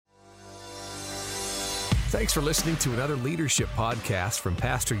Thanks for listening to another leadership podcast from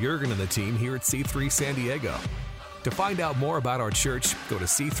Pastor Jurgen and the team here at C3 San Diego. To find out more about our church, go to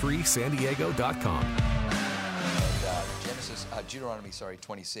c3sandiego.com. Deuteronomy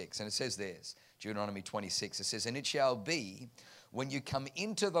 26, and it says this, Deuteronomy 26, it says, "And it shall be when you come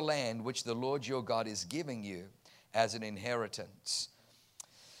into the land which the Lord your God is giving you as an inheritance,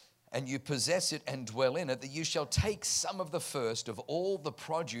 and you possess it and dwell in it, that you shall take some of the first of all the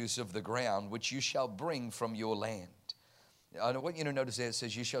produce of the ground which you shall bring from your land." I want you to notice there it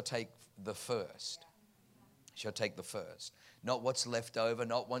says you shall take the first. You shall take the first. Not what's left over,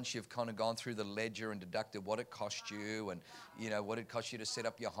 not once you've kind of gone through the ledger and deducted what it cost you and, what it cost you to set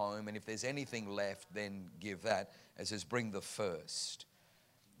up your home. And if there's anything left, then give that. It says bring the first.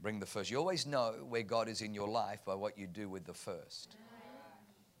 Bring the first. You always know where God is in your life by what you do with the first.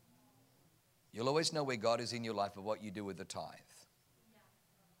 You'll always know where God is in your life by what you do with the tithe.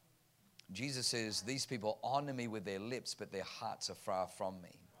 Jesus says, these people honor me with their lips, but their hearts are far from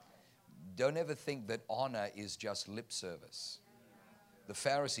me. Don't ever think that honor is just lip service. The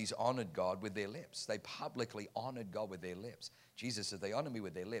Pharisees honored God with their lips. They publicly honored God with their lips. Jesus says, they honor me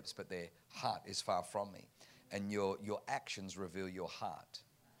with their lips, but their heart is far from me. And your actions reveal your heart.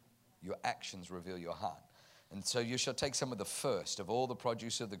 Your actions reveal your heart. And so you shall take some of the first of all the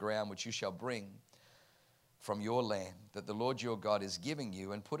produce of the ground which you shall bring from your land that the Lord your God is giving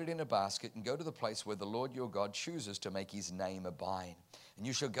you, and put it in a basket and go to the place where the Lord your God chooses to make his name abide. And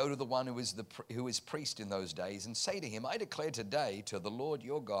you shall go to the one who is priest in those days and say to him, I declare today to the Lord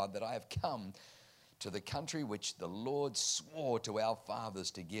your God that I have come to the country which the Lord swore to our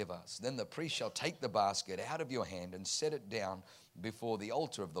fathers to give us. Then the priest shall take the basket out of your hand and set it down before the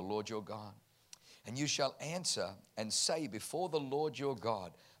altar of the Lord your God. And you shall answer and say before the Lord your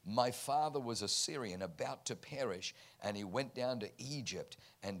God, my father was a Syrian about to perish, and he went down to Egypt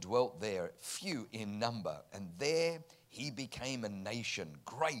and dwelt there, few in number. And there he became a nation,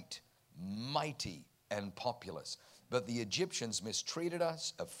 great, mighty, and populous. But the Egyptians mistreated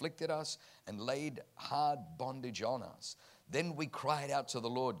us, afflicted us, and laid hard bondage on us. Then we cried out to the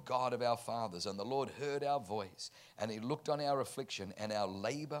Lord God of our fathers, and the Lord heard our voice, and he looked on our affliction and our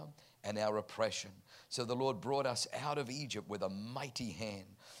labor and our oppression. So the Lord brought us out of Egypt with a mighty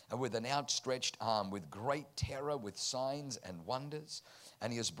hand and with an outstretched arm, with great terror, with signs and wonders.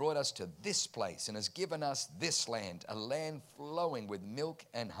 And he has brought us to this place and has given us this land, a land flowing with milk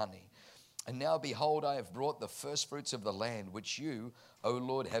and honey. And now behold, I have brought the first fruits of the land, which you, O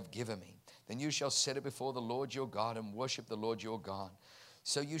Lord, have given me. Then you shall set it before the Lord your God and worship the Lord your God.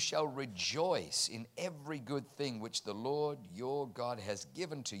 So you shall rejoice in every good thing which the Lord your God has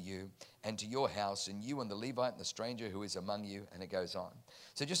given to you and to your house, and you and the Levite and the stranger who is among you. And it goes on.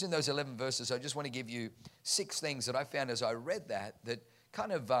 So just in those 11 verses, I just want to give you 6 things that I found as I read that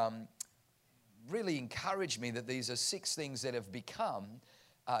kind of really encouraged me, that these are 6 things that have become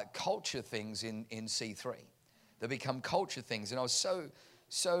culture things in C3. They become culture things. And I was so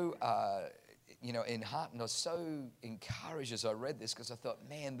enheartened. I was so encouraged as I read this, because I thought,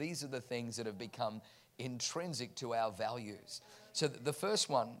 man, these are the things that have become intrinsic to our values. So the first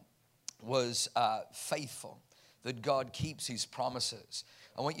one was faithful, that God keeps his promises.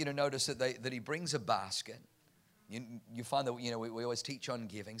 I want you to notice that he brings a basket. You find that, we always teach on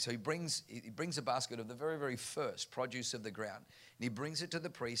giving. So he brings a basket of the very, very first produce of the ground. And he brings it to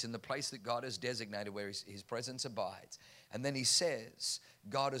the priest in the place that God has designated where his presence abides. And then he says,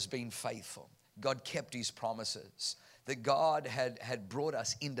 God has been faithful. God kept his promises, that God had brought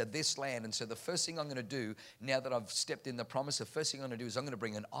us into this land. And so the first thing I'm going to do, now that I've stepped in the promise, the first thing I'm going to do is I'm going to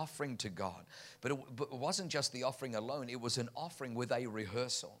bring an offering to God. But it wasn't just the offering alone. It was an offering with a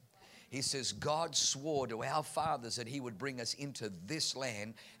rehearsal. He says, God swore to our fathers that he would bring us into this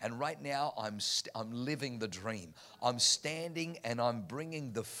land. And right now I'm living the dream. I'm standing and I'm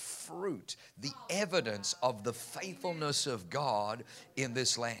bringing the fruit, the evidence of the faithfulness of God in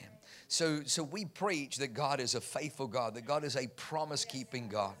this land. So we preach that God is a faithful God, that God is a promise-keeping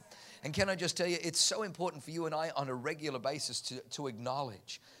God. And can I just tell you, it's so important for you and I on a regular basis to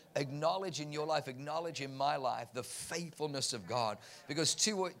acknowledge in your life, acknowledge in my life the faithfulness of God. Because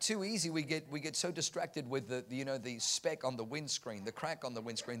too easy we get so distracted with the speck on the windscreen, the crack on the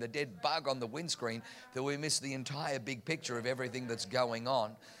windscreen, the dead bug on the windscreen, that we miss the entire big picture of everything that's going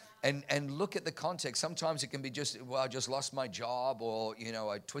on. And look at the context. Sometimes it can be just, well, I just lost my job, or,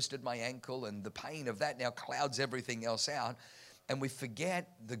 I twisted my ankle, and the pain of that now clouds everything else out. And we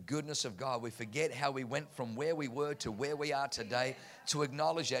forget the goodness of God. We forget how we went from where we were to where we are today, to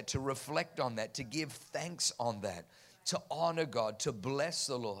acknowledge that, to reflect on that, to give thanks on that, to honor God, to bless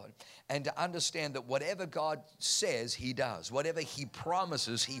the Lord, and to understand that whatever God says, he does. Whatever he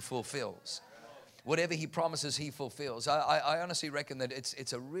promises, he fulfills. Whatever he promises, he fulfills. I honestly reckon that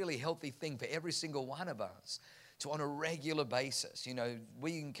it's a really healthy thing for every single one of us to, on a regular basis,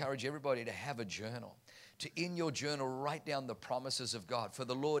 we encourage everybody to have a journal. To, in your journal, write down the promises of God. For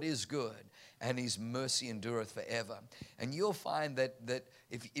the Lord is good, and his mercy endureth forever. And you'll find that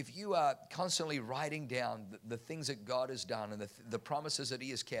if you are constantly writing down the things that God has done and the promises that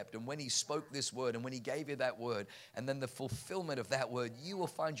he has kept, and when he spoke this word and when he gave you that word, and then the fulfillment of that word, you will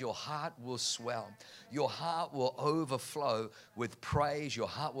find your heart will swell. Your heart will overflow with praise. Your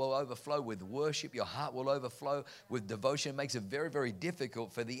heart will overflow with worship. Your heart will overflow with devotion. It makes it very, very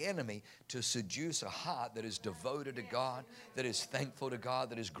difficult for the enemy to seduce a heart that is devoted to God, that is thankful to God,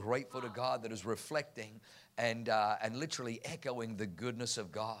 that is grateful to God, that is reflecting and literally echoing the goodness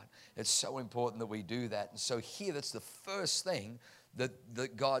of God. It's so important that we do that. And so here, that's the first thing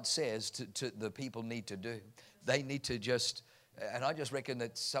that God says to the people need to do. They need to just, and I just reckon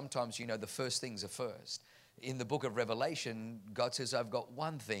that sometimes, the first things are first. In the book of Revelation, God says, I've got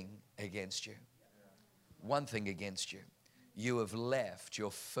one thing against you. One thing against you. You have left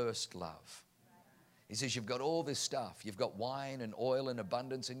your first love. He says, you've got all this stuff. You've got wine and oil in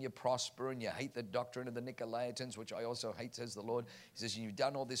abundance, and you prosper, and you hate the doctrine of the Nicolaitans, which I also hate, says the Lord. He says, you've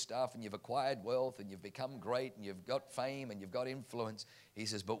done all this stuff, and you've acquired wealth, and you've become great, and you've got fame, and you've got influence. He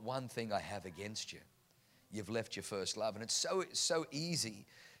says, but one thing I have against you. You've left your first love. And it's so easy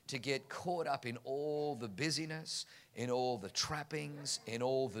to get caught up in all the busyness, in all the trappings, in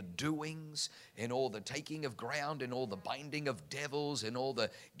all the doings, in all the taking of ground, in all the binding of devils, in all the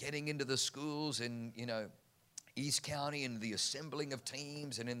getting into the schools in, East County, and the assembling of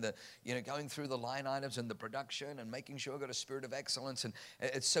teams, and in the, going through the line items and the production and making sure I've got a spirit of excellence. And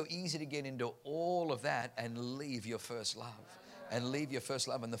it's so easy to get into all of that and leave your first love. And leave your first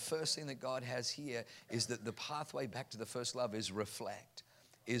love. And the first thing that God has here is that the pathway back to the first love is reflect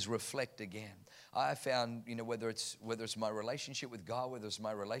again. I found, whether it's my relationship with God, whether it's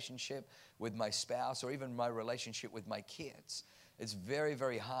my relationship with my spouse, or even my relationship with my kids, it's very,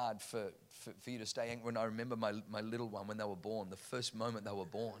 very hard for you to stay angry. When I remember my little one, when they were born, the first moment they were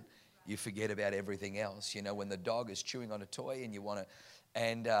born, you forget about everything else. When the dog is chewing on a toy and you want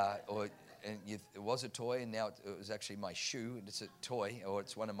to, it was a toy, and now it was actually my shoe, and it's a toy, or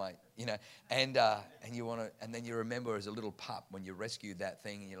it's one of my, and you want to, and then you remember as a little pup when you rescued that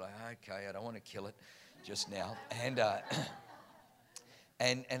thing, and you're like, okay, I don't want to kill it just now, and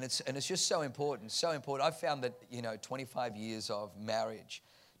it's just so important, so important. I've found that 25 years of marriage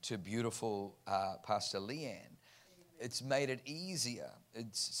to beautiful Pastor Leanne, it's made it easier.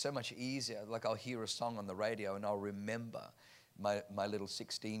 It's so much easier. Like I'll hear a song on the radio, and I'll remember my little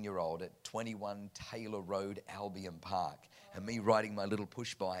 16-year-old at 21 Taylor Road, Albion Park, and me riding my little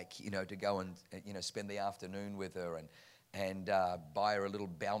push bike, to go and, spend the afternoon with her and buy her a little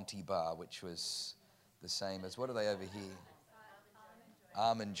Bounty bar, which was the same as, what are they over here?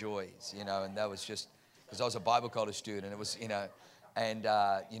 Almond Joys, and that was just, because I was a Bible college student, it was,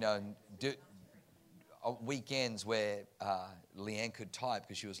 weekends where Leanne could type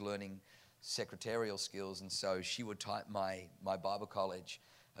because she was learning secretarial skills, and so she would type my Bible college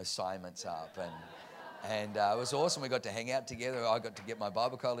assignments up, and it was awesome. We got to hang out together. I got to get my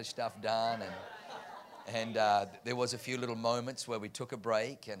Bible college stuff done, and there was a few little moments where we took a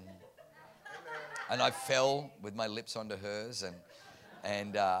break, and I fell with my lips onto hers,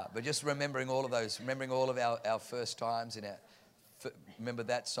 but just remembering all of those, remembering all of our first times in remember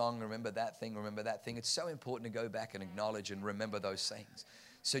that song, remember that thing, remember that thing. It's so important to go back and acknowledge and remember those things.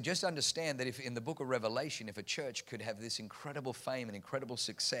 So just understand that if in the book of Revelation, if a church could have this incredible fame and incredible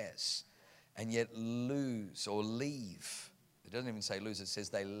success and yet lose or leave, it doesn't even say lose, it says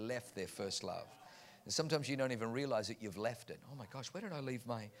they left their first love. And sometimes you don't even realize that you've left it. Oh my gosh, where did I leave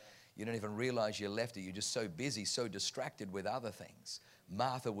you don't even realize you left it. You're just so busy, so distracted with other things.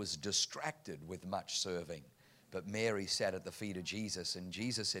 Martha was distracted with much serving. But Mary sat at the feet of Jesus, and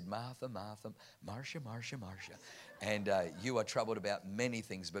Jesus said, Martha, Martha, Marcia, Marcia, Marcia. And you are troubled about many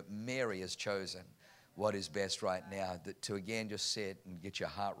things, but Mary has chosen what is best right now, to again just sit and get your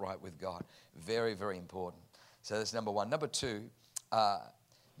heart right with God. Very, very important. So that's number one. Number two,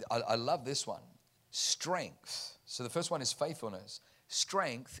 I love this one, strength. So the first one is faithfulness.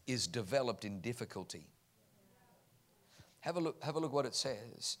 Strength is developed in difficulty. Have a look what it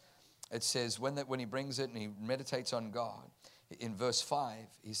says. It says when he brings it and he meditates on God, in verse 5,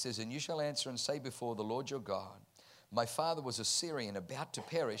 he says, and you shall answer and say before the Lord your God, my father was a Syrian about to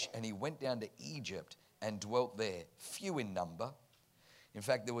perish, and he went down to Egypt and dwelt there, few in number. In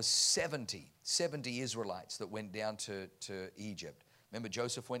fact, there was 70 Israelites that went down to Egypt. Remember,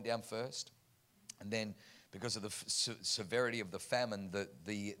 Joseph went down first, and then because of the severity of the famine,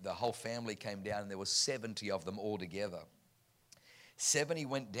 the whole family came down, and there were 70 of them all together. 70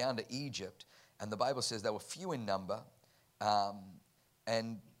 went down to Egypt, and the Bible says they were few in number,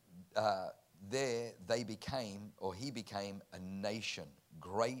 there they became, or he became, a nation,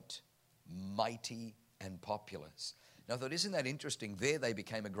 great, mighty, and populous. Now I thought, isn't that interesting? There they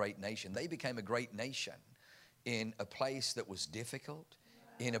became a great nation. They became a great nation in a place that was difficult,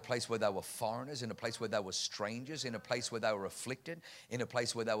 in a place where they were foreigners, in a place where they were strangers, in a place where they were afflicted, in a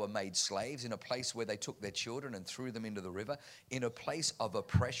place where they were made slaves, in a place where they took their children and threw them into the river, in a place of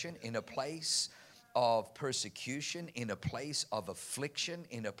oppression, in a place of persecution, in a place of affliction,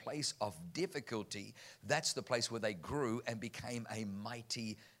 in a place of difficulty. That's the place where they grew and became a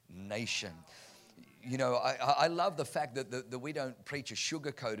mighty nation. You know, I love the fact that we don't preach a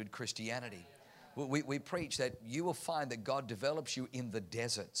sugar-coated Christianity. We preach that you will find that God develops you in the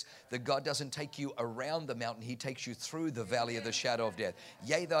deserts, that God doesn't take you around the mountain, He takes you through the valley of the shadow of death.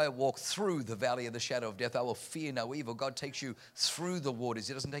 Yea, though I walk through the valley of the shadow of death, I will fear no evil. God takes you through the waters.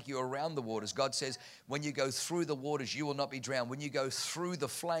 He doesn't take you around the waters. God says, when you go through the waters, you will not be drowned. When you go through the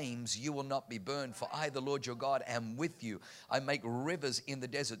flames, you will not be burned. For I, the Lord your God, am with you. I make rivers in the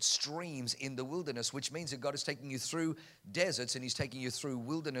desert, streams in the wilderness, which means that God is taking you through deserts and He's taking you through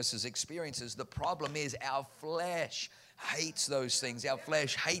wildernesses experiences. The problem is our flesh hates those things. Our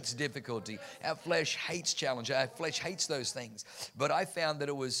flesh hates difficulty. Our flesh hates challenge. Our flesh hates those things. But I found that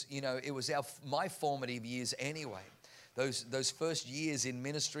it was my formative years anyway. Those first years in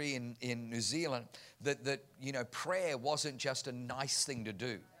ministry in New Zealand, that prayer wasn't just a nice thing to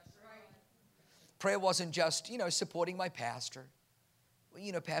do. Prayer wasn't just, supporting my pastor.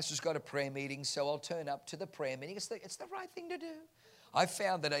 Well, pastor's got a prayer meeting, so I'll turn up to the prayer meeting. It's the right thing to do. I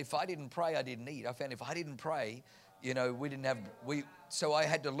found that if I didn't pray, I didn't eat. I found if I didn't pray, so I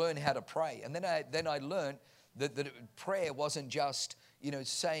had to learn how to pray. And then I learned that prayer wasn't just,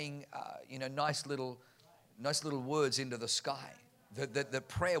 saying, nice little words into the sky. That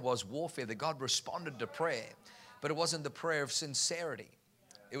prayer was warfare, that God responded to prayer. But it wasn't the prayer of sincerity.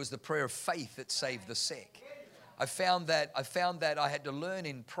 It was the prayer of faith that saved the sick. I found that I had to learn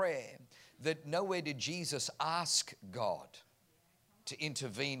in prayer that nowhere did Jesus ask God to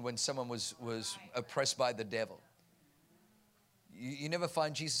intervene when someone was oppressed by the devil. You never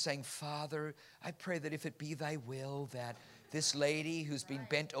find Jesus saying, Father, I pray that if it be thy will that this lady who's been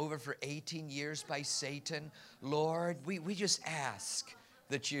bent over for 18 years by Satan, Lord, we just ask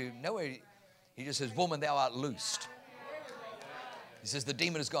that you, nowhere, He just says, woman, thou art loosed. He says, the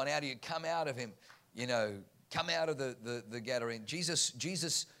demon has gone out of you, come out of him, come out of the Gadarene.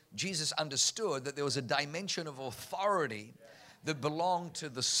 Jesus understood that there was a dimension of authority that belonged to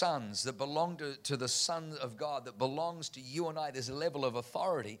the sons, that belonged to the Son of God, that belongs to you and I. There's a level of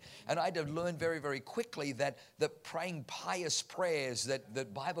authority. And I had to learn very, very quickly that praying pious prayers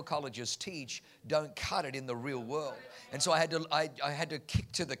that Bible colleges teach don't cut it in the real world. And so I had to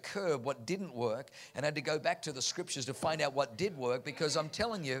kick to the curb what didn't work, and I had to go back to the scriptures to find out what did work, because I'm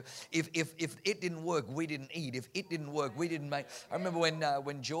telling you, if it didn't work, we didn't eat. If it didn't work, we didn't make. I remember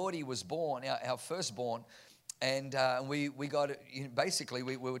when Geordie was born, our firstborn, and we got, basically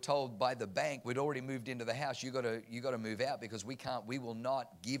we were told by the bank, we'd already moved into the house, you got to move out, because we will not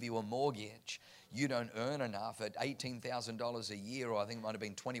give you a mortgage. You don't earn enough at $18,000 a year, or I think it might have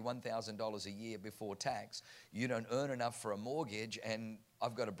been $21,000 a year before tax. You don't earn enough for a mortgage, and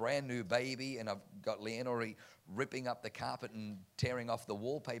I've got a brand new baby, and I've got Leanne already ripping up the carpet and tearing off the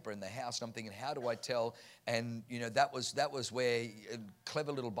wallpaper in the house. And I'm thinking, how do I tell? And that was where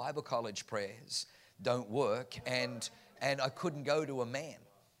clever little Bible college prayers don't work, and I couldn't go to a man.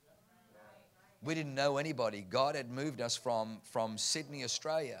 We didn't know anybody. God had moved us from Sydney,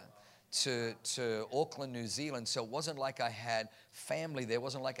 Australia to Auckland, New Zealand, so it wasn't like I had family there. It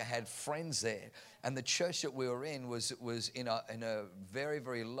wasn't like I had friends there. And the church that we were in was in a very,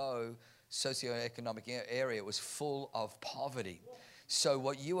 very low socioeconomic area. It was full of poverty. So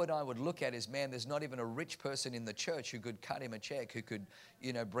what you and I would look at is, man, there's not even a rich person in the church who could cut him a check, who could,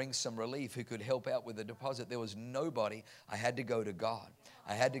 bring some relief, who could help out with the deposit. There was nobody. I had to go to God.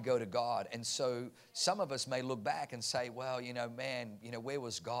 I had to go to God. And so some of us may look back and say, well, man, where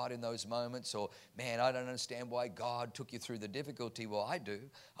was God in those moments? Or, man, I don't understand why God took you through the difficulty. Well, I do.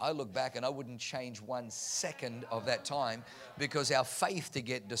 I look back and I wouldn't change 1 second of that time, because our faith to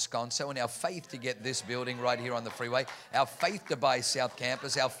get Descanso, and our faith to get this building right here on the freeway, our faith to buy South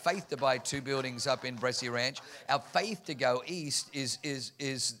Campus, our faith to buy 2 buildings up in Bressie Ranch, our faith to go east is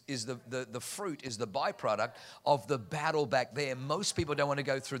the fruit, is the byproduct of the battle back there. Most people don't want to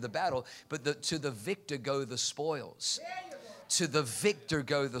go through the battle, but to the victor go the spoils. To the victor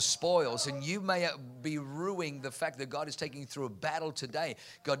go the spoils. And you may be ruining the fact that God is taking you through a battle today.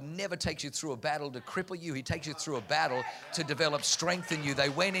 God never takes you through a battle to cripple you. He takes you through a battle to develop strength in you. They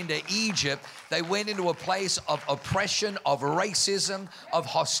went into Egypt. They went into a place of oppression, of racism, of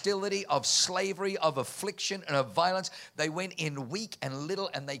hostility, of slavery, of affliction, and of violence. They went in weak and little,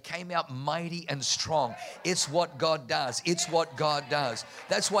 and they came out mighty and strong. It's what God does. It's what God does.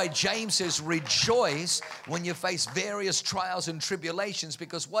 That's why James says, rejoice when you face various trials and tribulations,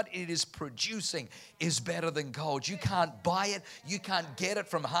 because what it is producing is better than gold. You can't buy it. You can't get it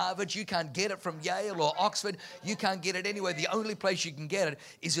from Harvard. You can't get it from Yale or Oxford. You can't get it anywhere. The only place you can get it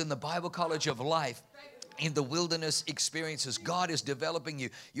is in the Bible College of Life. In the wilderness experiences, God is developing you.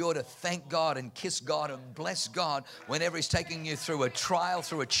 You ought to thank God and kiss God and bless God whenever He's taking you through a trial,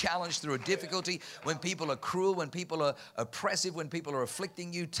 through a challenge, through a difficulty, when people are cruel, when people are oppressive, when people are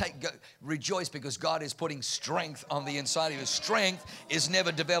afflicting you. Rejoice, because God is putting strength on the inside of you. Strength is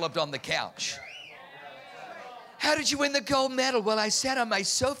never developed on the couch. How did you win the gold medal? Well, I sat on my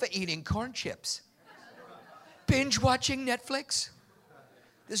sofa eating corn chips, binge watching Netflix.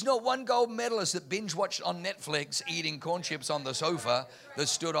 There's not one gold medalist that binge watched on Netflix eating corn chips on the sofa that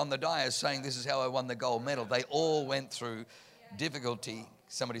stood on the dais saying, this is how I won the gold medal. They all went through difficulty.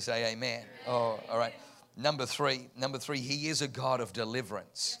 Somebody say amen. Oh, all right. Number three, He is a God of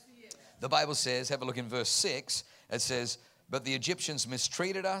deliverance. The Bible says, have a look in verse 6. It says, but the Egyptians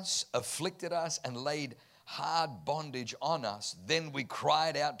mistreated us, afflicted us, and laid hard bondage on us. Then we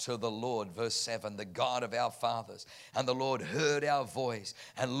cried out to the Lord, verse 7, the God of our fathers. And the Lord heard our voice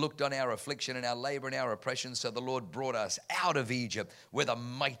and looked on our affliction and our labor and our oppression. So the Lord brought us out of Egypt with a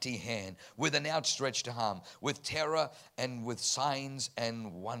mighty hand, with an outstretched arm, with terror and with signs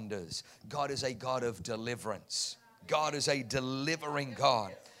and wonders. God is a God of deliverance. God is a delivering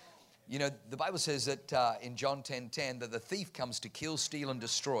God. You know, the Bible says that in John 10:10 that the thief comes to kill, steal, and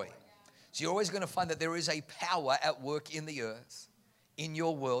destroy. So you're always going to find that there is a power at work in the earth, in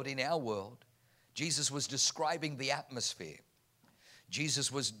your world, in our world. Jesus was describing the atmosphere. Jesus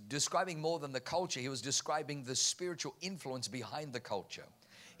was describing more than the culture. He was describing the spiritual influence behind the culture.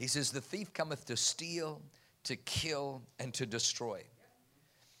 He says, the thief cometh to steal, to kill, and to destroy.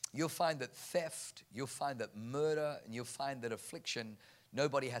 You'll find that theft, you'll find that murder, and you'll find that affliction,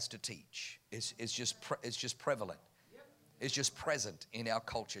 nobody has to teach. It's just prevalent. It's just present in our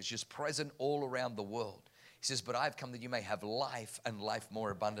culture. It's just present all around the world. He says, but I've come that you may have life and life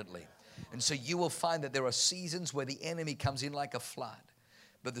more abundantly. And so you will find that there are seasons where the enemy comes in like a flood,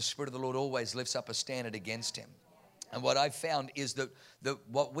 but the Spirit of the Lord always lifts up a standard against him. And what I've found is that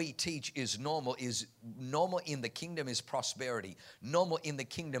what we teach is normal in the kingdom is prosperity. Normal in the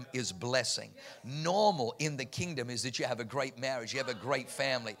kingdom is blessing. Normal in the kingdom is that you have a great marriage, you have a great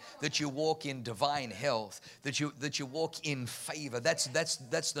family, that you walk in divine health, that you walk in favor. That's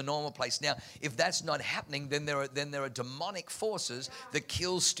the normal place. Now, if that's not happening, then there are demonic forces that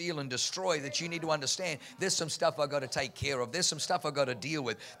kill, steal, and destroy that you need to understand. There's some stuff I've got to take care of. There's some stuff I've got to deal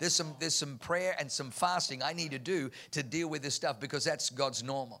with. There's some prayer and some fasting I need to do to deal with this stuff, because that's God's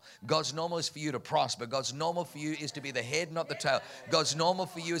normal. God's normal is for you to prosper. God's normal for you is to be the head, not the tail. God's normal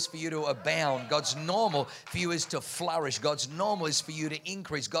for you is for you to abound. God's normal for you is to flourish. God's normal is for you to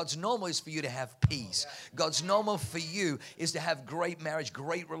increase. God's normal is for you to have peace. God's normal for you is to have great marriage,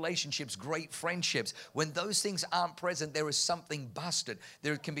 great relationships, great friendships. When those things aren't present, there is something busted.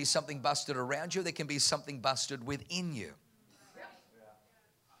 There can be something busted around you. There can be something busted within you.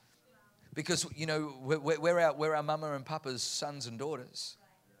 Because, you know, we're our mama and papa's sons and daughters.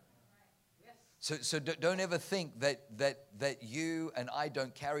 So don't ever think that you and I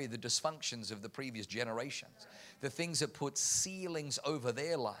don't carry the dysfunctions of the previous generations. The things that put ceilings over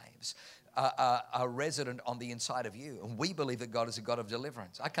their lives are resident on the inside of you. And we believe that God is a God of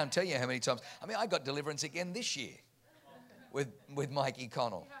deliverance. I can't tell you how many times. I mean, I got deliverance again this year with Mikey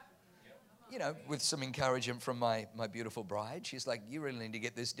Connell. You know, with some encouragement from my beautiful bride. She's like, you really need to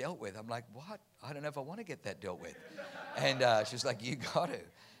get this dealt with. I'm like, what? I don't know if I want to get that dealt with. And she's like, you got to.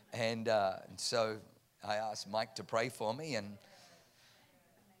 And so I asked Mike to pray for me and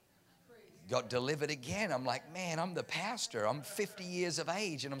got delivered again. I'm like, man, I'm the pastor. I'm 50 years of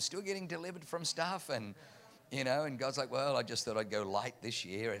age and I'm still getting delivered from stuff. And, you know, and God's like, well, I just thought I'd go light this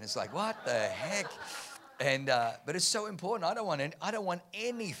year. And it's like, what the heck? And but it's so important. I don't want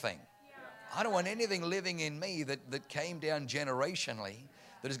anything. I don't want anything living in me that came down generationally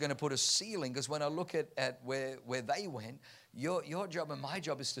that is going to put a ceiling. Because when I look at where they went, your job and my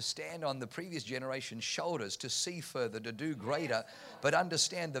job is to stand on the previous generation's shoulders, to see further, to do greater, but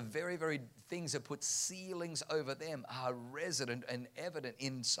understand the very, very things that put ceilings over them are resident and evident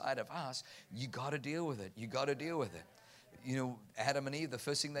inside of us. You got to deal with it. You got to deal with it. Adam and Eve, the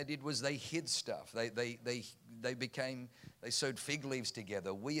first thing they did was they hid stuff. They sewed fig leaves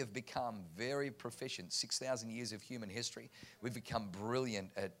together. We have become very proficient. 6,000 years of human history, we've become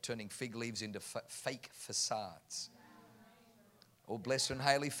brilliant at turning fig leaves into fake facades. Oh, blessed and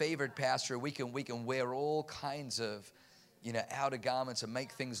highly favored, Pastor. We can wear all kinds of, outer garments and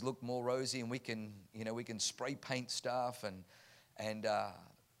make things look more rosy, and we can spray paint stuff and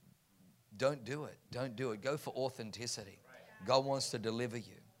don't do it. Don't do it. Go for authenticity. God wants to deliver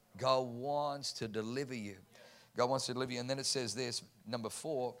you. God wants to deliver you. God wants to deliver you. And then it says this, number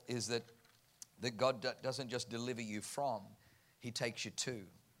 4, is that God doesn't just deliver you from, He takes you to.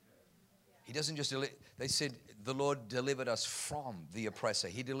 He doesn't just deliver. They said the Lord delivered us from the oppressor.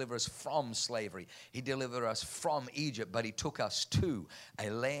 He delivered us from slavery. He delivered us from Egypt, but He took us to a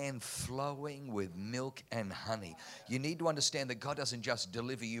land flowing with milk and honey. You need to understand that God doesn't just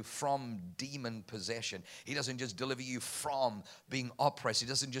deliver you from demon possession. He doesn't just deliver you from being oppressed. He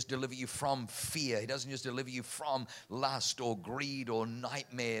doesn't just deliver you from fear. He doesn't just deliver you from lust or greed or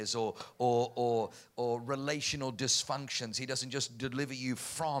nightmares or relational dysfunctions. He doesn't just deliver you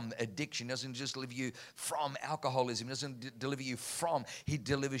from addiction. He doesn't just deliver you from alcoholism. He doesn't deliver you from. He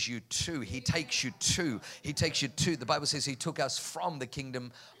delivers you to. He takes you to. He takes you to. The Bible says He took us from the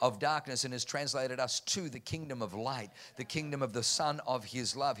kingdom of darkness and has translated us to the kingdom of light, the kingdom of the Son of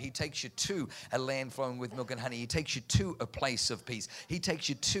His love. He takes you to a land flowing with milk and honey. He takes you to a place of peace. He takes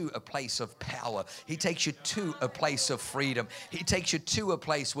you to a place of power. He takes you to a place of freedom. He takes you to a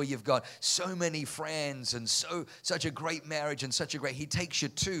place where you've got so many friends and such a great marriage and such a great. He takes you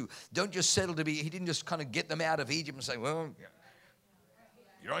to. Don't just settle to be. He didn't just kind of get them out of Egypt and say, well,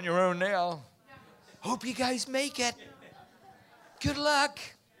 you're on your own now. Hope you guys make it. Good luck.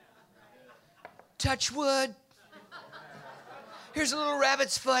 Touch wood. Here's a little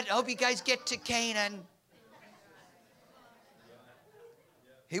rabbit's foot. Hope you guys get to Canaan.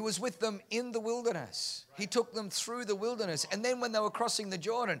 He was with them in the wilderness. He took them through the wilderness. And then when they were crossing the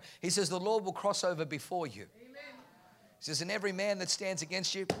Jordan, He says, the Lord will cross over before you. He says, and every man that stands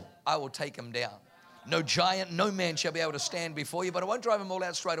against you, I will take him down. No giant, no man shall be able to stand before you, but I won't drive them all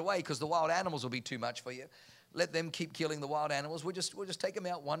out straight away because the wild animals will be too much for you. Let them keep killing the wild animals. We'll just take them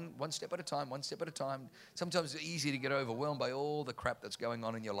out one step at a time, one step at a time. Sometimes it's easy to get overwhelmed by all the crap that's going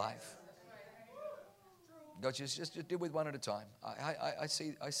on in your life. God, just deal with one at a time. I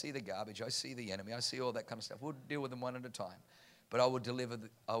see the garbage. I see the enemy. I see all that kind of stuff. We'll deal with them one at a time. But I will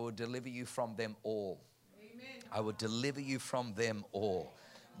deliver you from them all. Amen. I will deliver you from them all.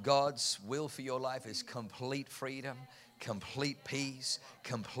 God's will for your life is complete freedom, complete peace,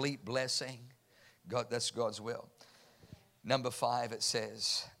 complete blessing. God, that's God's will. Number 5, it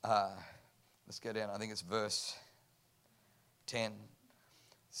says, let's go down. I think it's verse 10. It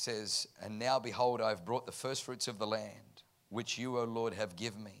says, and now behold, I have brought the first fruits of the land, which you, O Lord, have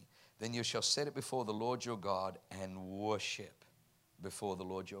given me. Then you shall set it before the Lord your God and worship before the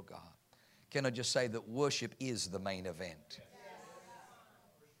Lord your God. Can I just say that worship is the main event?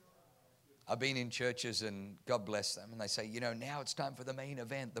 I've been in churches and God bless them, and they say, now it's time for the main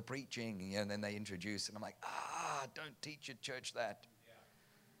event, the preaching, and then they introduce, and I'm like, don't teach your church that.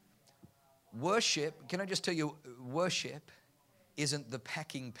 Worship, can I just tell you, worship isn't the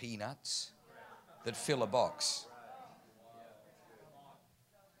packing peanuts that fill a box.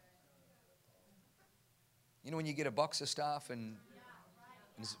 When you get a box of stuff and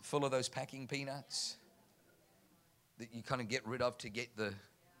it's full of those packing peanuts that you kind of get rid of to get the...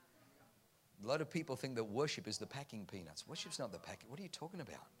 A lot of people think that worship is the packing peanuts. Worship's not the packing. What are you talking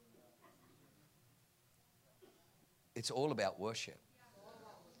about? It's all about worship.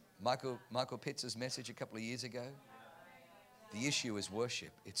 Michael Pitts' message a couple of years ago, the issue is worship.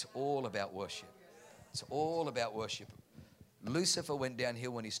 It's all about worship. It's all about worship. Lucifer went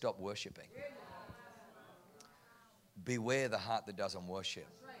downhill when he stopped worshiping. Beware the heart that doesn't worship.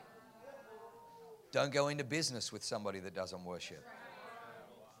 Don't go into business with somebody that doesn't worship.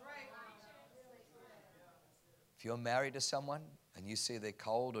 If you're married to someone and you see they're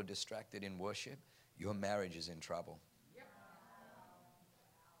cold or distracted in worship, your marriage is in trouble.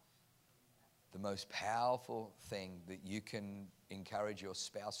 The most powerful thing that you can encourage your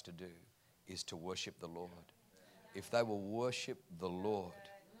spouse to do is to worship the Lord. If they will worship the Lord,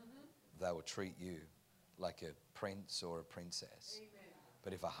 they will treat you like a prince or a princess.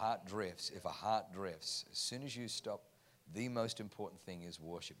 But if a heart drifts, as soon as you stop, the most important thing is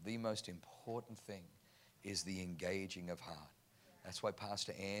worship. The most important thing is the engaging of heart. That's why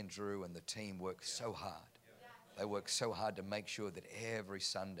Pastor Andrew and the team work so hard. They work so hard to make sure that every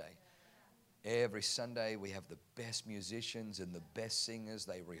Sunday we have the best musicians and the best singers.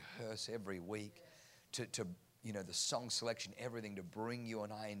 They rehearse every week to the song selection, everything to bring you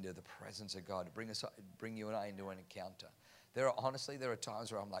and I into the presence of God, to bring you and I into an encounter. There are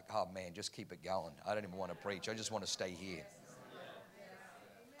times where I'm like, oh man, just keep it going. I don't even want to preach. I just want to stay here.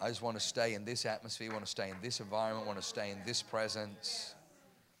 I just want to stay in this atmosphere, want to stay in this environment, want to stay in this presence.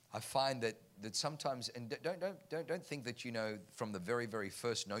 I find that sometimes, and don't think that from the very, very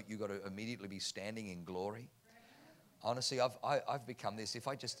first note you got to immediately be standing in glory. Honestly, I've become this. The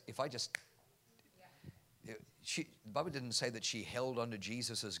Bible didn't say that she held onto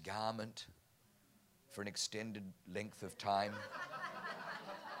Jesus' garment for an extended length of time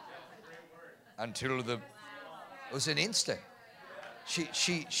until it was an instant. She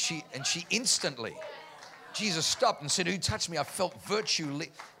instantly, Jesus stopped and said, "Who touched me?" I felt virtue.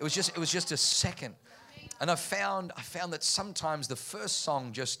 It was just a second. And I found that sometimes the first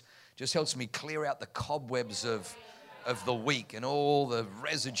song just helps me clear out the cobwebs of the week and all the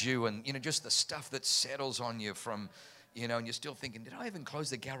residue and, just the stuff that settles on you from, and you're still thinking, did I even close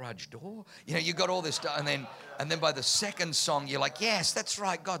the garage door? You got all this stuff. And then by the second song, you're like, yes, that's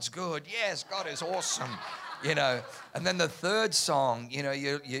right. God's good. Yes, God is awesome. And then the third song,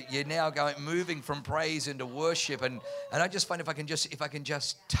 you're now moving from praise into worship. And I just find if I can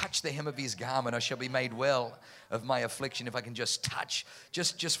just touch the hem of his garment, I shall be made well of my affliction. If I can just touch,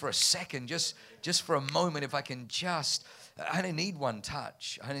 just for a second, just for a moment, if I can I don't need one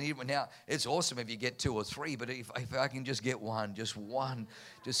touch. I don't need one. Now, it's awesome if you get two or three, but if I can just get one, just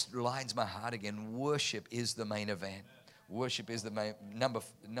lines my heart again. Worship is the main event. Worship is the main,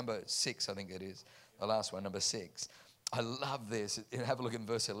 number 6, I think it is. The last one, number 6. I love this. Have a look in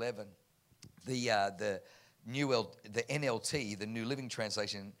verse 11. The NLT, the New Living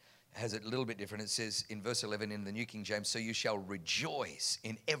Translation, has it a little bit different. It says in verse 11 in the New King James, so you shall rejoice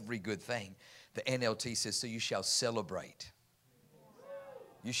in every good thing. The NLT says, so you shall celebrate.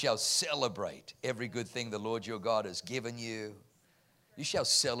 You shall celebrate every good thing the Lord your God has given you. You shall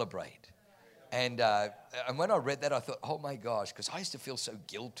celebrate. And when I read that, I thought, oh my gosh, because I used to feel so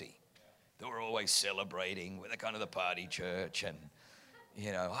guilty. They were always celebrating. We're the kind of the party church. And,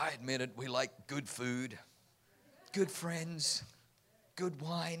 I admit it, we like good food, good friends, good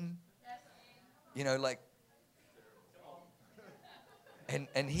wine.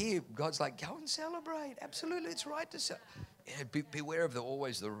 And here, God's like, go and celebrate. Absolutely, it's right to celebrate. Beware of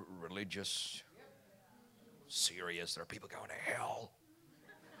always the religious, serious. There are people going to hell.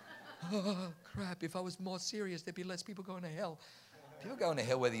 Oh, crap, if I was more serious, there'd be less people going to hell. People going to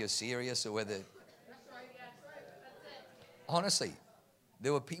hell whether you're serious or whether... Honestly,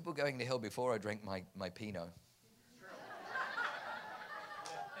 there were people going to hell before I drank my Pinot.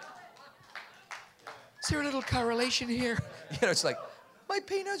 Is there a little correlation here? It's like, my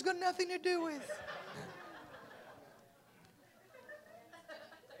Pinot's got nothing to do with...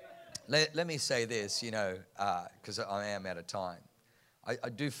 Let me say this, because I am out of time. I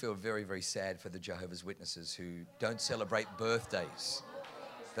do feel very, very sad for the Jehovah's Witnesses who don't celebrate birthdays.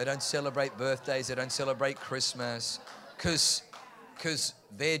 They don't celebrate birthdays. They don't celebrate Christmas because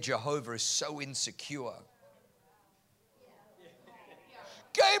their Jehovah is so insecure.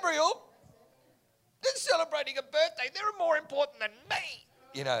 Gabriel, they're celebrating a birthday. They're more important than me.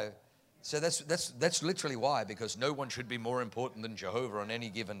 So that's literally why, because no one should be more important than Jehovah on any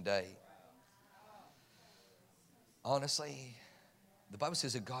given day. Honestly, the Bible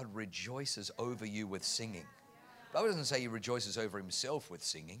says that God rejoices over you with singing. The Bible doesn't say he rejoices over himself with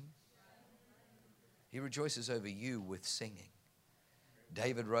singing. He rejoices over you with singing.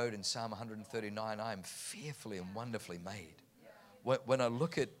 David wrote in Psalm 139, I am fearfully and wonderfully made. When I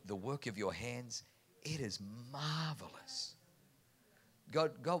look at the work of your hands, it is marvelous.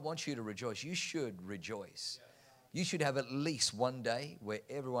 God wants you to rejoice. You should rejoice. You should have at least one day where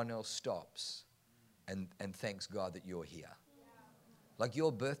everyone else stops and thanks God that you're here. Like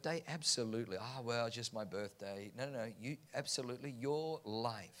your birthday, absolutely. Oh, well, it's just my birthday. No. You absolutely, your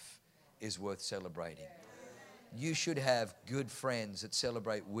life is worth celebrating. You should have good friends that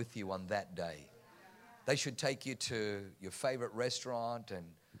celebrate with you on that day. They should take you to your favorite restaurant and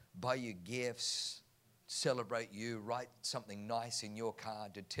buy you gifts, celebrate you, write something nice in your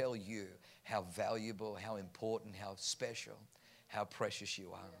card to tell you how valuable, how important, how special, how precious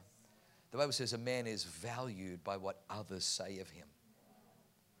you are. The Bible says a man is valued by what others say of him.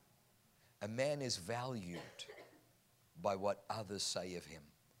 A man is valued by what others say of him.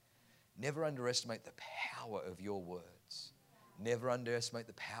 Never underestimate the power of your words. Never underestimate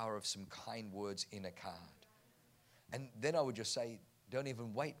the power of some kind words in a card. And then I would just say, don't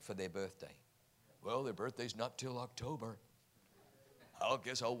even wait for their birthday. Well, their birthday's not till October. I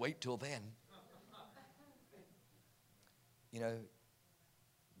guess I'll wait till then.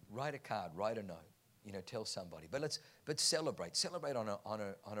 Write a card, write a note. tell somebody. But celebrate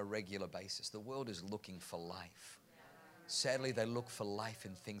on a regular basis. The world is looking for life. Sadly, they look for life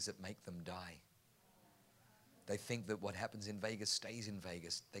in things that make them die. They think that what happens in Vegas stays in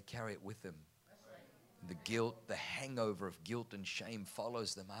Vegas. They carry it with them. The guilt, the hangover of guilt and shame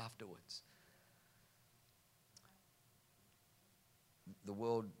follows them afterwards. The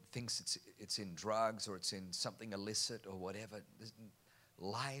world thinks it's in drugs or it's in something illicit or whatever.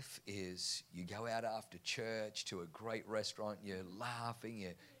 Life is, you go out after church to a great restaurant, you're laughing,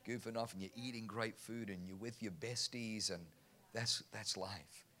 you're goofing off, and you're eating great food, and you're with your besties, and that's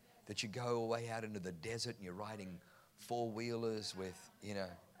life. That you go away out into the desert and you're riding four-wheelers with,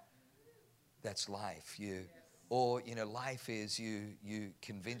 that's life. Life is you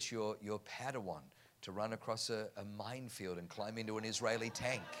convince your Padawan to run across a minefield and climb into an Israeli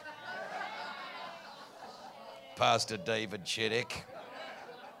tank. Pastor David Chittick.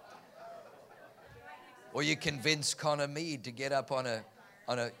 Or you convince Connor Mead to get up on a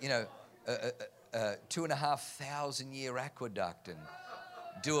 2,500 year aqueduct and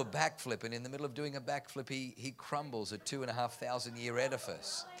do a backflip, and in the middle of doing a backflip, he crumbles a 2,500 year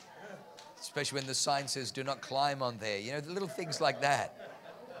edifice. Especially when the sign says, "Do not climb on there." The little things like that.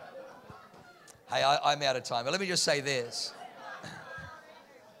 Hey, I'm out of time, but let me just say this.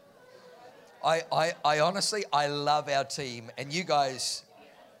 I honestly, I love our team, and you guys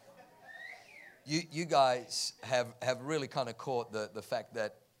have really kind of caught the fact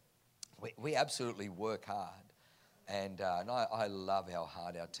that we absolutely work hard. And I love how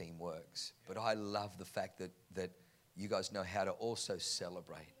hard our team works. But I love the fact that you guys know how to also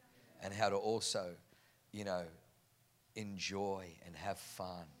celebrate and how to also, enjoy and have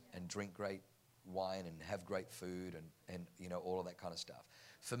fun and drink great wine and have great food and all of that kind of stuff.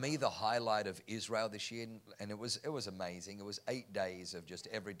 For me, the highlight of Israel this year, and it was amazing. It was 8 days of just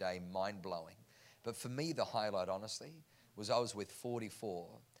every day mind-blowing. But for me, the highlight, honestly, was I was with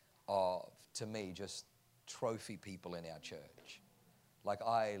 44 of, to me, just trophy people in our church. Like,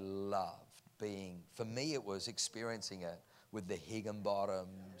 I loved for me, it was experiencing it with the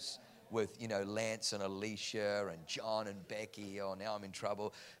Higginbottoms, with, Lance and Alicia and John and Becky. Oh, now I'm in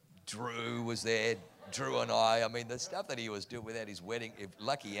trouble. Drew was there, Drew and I mean, the stuff that he was doing without his wedding, if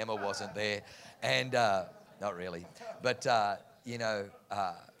lucky Emma wasn't there, and not really, but,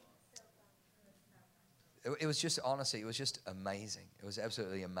 it was just, honestly, it was just amazing. It was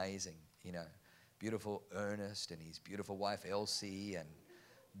absolutely amazing, Beautiful Ernest and his beautiful wife Elsie, and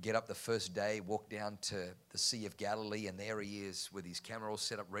get up the first day, walk down to the Sea of Galilee, and there he is with his camera all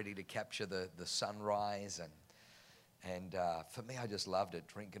set up ready to capture the sunrise. And for me, I just loved it.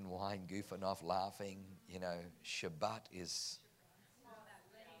 Drinking wine, goofing off, laughing. Shabbat is,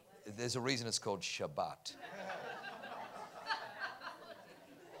 there's a reason it's called Shabbat.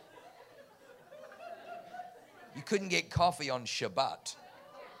 You couldn't get coffee on Shabbat.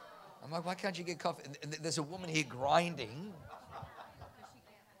 I'm like, why can't you get coffee? And there's a woman here grinding,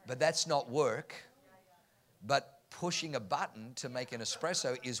 but that's not work. But pushing a button to make an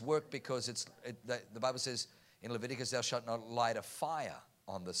espresso is work, because the Bible says in Leviticus, thou shalt not light a fire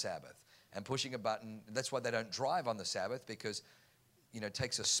on the Sabbath. And pushing a button, that's why they don't drive on the Sabbath, because, it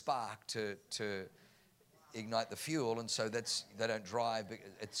takes a spark to ignite the fuel, and so they don't drive.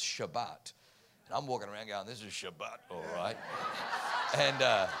 It's Shabbat. And I'm walking around going, this is Shabbat, all right.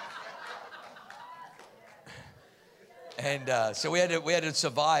 So we had to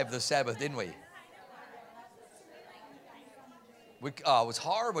survive the Sabbath, didn't we? It was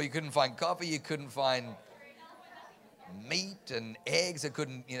horrible. You couldn't find coffee. You couldn't find meat and eggs.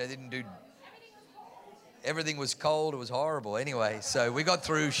 Didn't do. Everything was cold. It was horrible. Anyway, so we got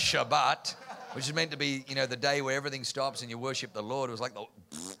through Shabbat, which is meant to be, the day where everything stops and you worship the Lord. It was like the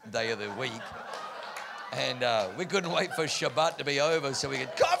day of the week. And we couldn't wait for Shabbat to be over so we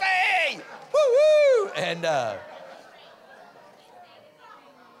could, coffee! Woo-woo! And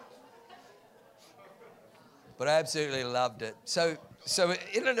but I absolutely loved it. So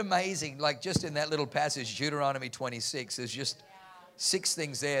isn't it amazing, like just in that little passage, Deuteronomy 26, there's just 6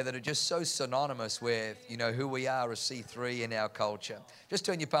 things there that are just so synonymous with, who we are as C3 in our culture. Just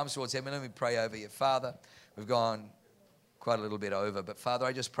turn your palms towards heaven. Let me pray over you. Father, we've gone quite a little bit over, but Father,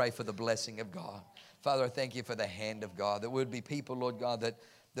 I just pray for the blessing of God. Father, I thank you for the hand of God, that would be people, Lord God, that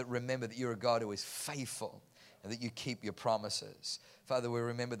remember that you're a God who is faithful and that you keep your promises. Father, we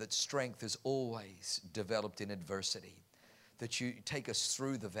remember that strength is always developed in adversity, that you take us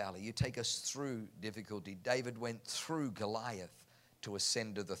through the valley, you take us through difficulty. David went through Goliath to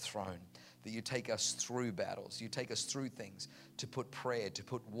ascend to the throne, that you take us through battles, you take us through things to put prayer, to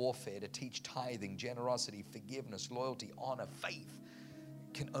put warfare, to teach tithing, generosity, forgiveness, loyalty, honor, faith.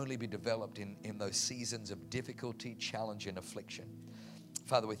 can only be developed in those seasons of difficulty, challenge, and affliction.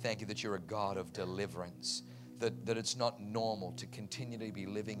 Father, we thank you that you're a God of deliverance, that it's not normal to continually be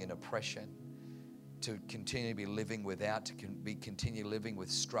living in oppression, to continue to be living without, to continue living with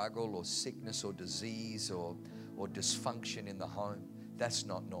struggle or sickness or disease or dysfunction in the home. That's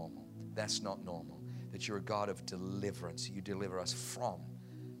not normal. That's not normal. That you're a God of deliverance. You deliver us from.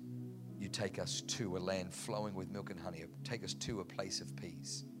 You take us to a land flowing with milk and honey. Take us to a place of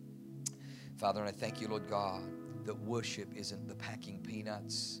peace. Father, and I thank you, Lord God, that worship isn't the packing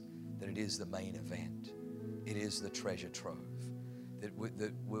peanuts, that it is the main event. It is the treasure trove. That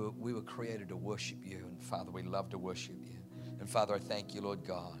we were created to worship you. And Father, we love to worship you. And Father, I thank you, Lord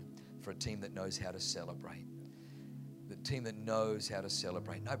God, for a team that knows how to celebrate. The team that knows how to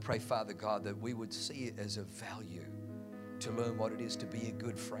celebrate. And I pray, Father God, that we would see it as a value to learn what it is to be a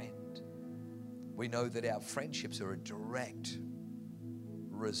good friend. We know that our friendships are a direct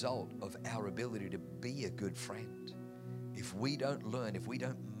result of our ability to be a good friend. If we don't learn, if we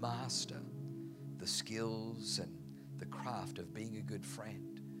don't master the skills and the craft of being a good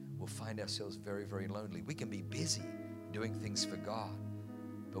friend, we'll find ourselves very, very lonely. We can be busy doing things for God,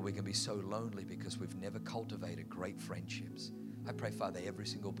 but we can be so lonely because we've never cultivated great friendships. I pray, Father, every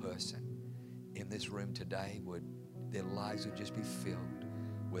single person in this room today their lives would just be filled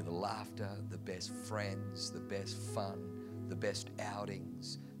with laughter, the best friends, the best fun, the best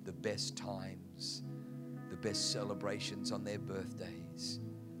outings, the best times, the best celebrations on their birthdays.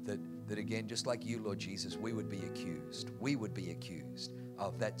 That again, just like you, Lord Jesus, we would be accused. We would be accused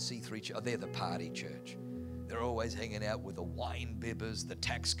of that C3 church. Oh, they're the party church. They're always hanging out with the wine bibbers, the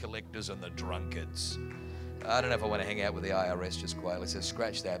tax collectors, and the drunkards. I don't know if I want to hang out with the IRS just quietly, so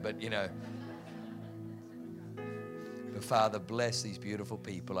scratch that. But, but Father, bless these beautiful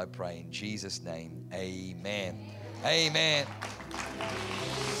people, I pray in Jesus' name. Amen. Amen.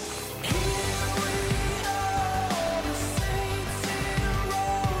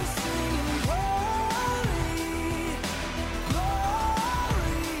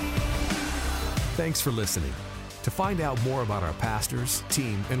 Thanks for listening. To find out more about our pastors,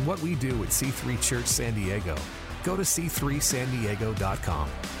 team, and what we do at C3 Church San Diego, go to c3sandiego.com.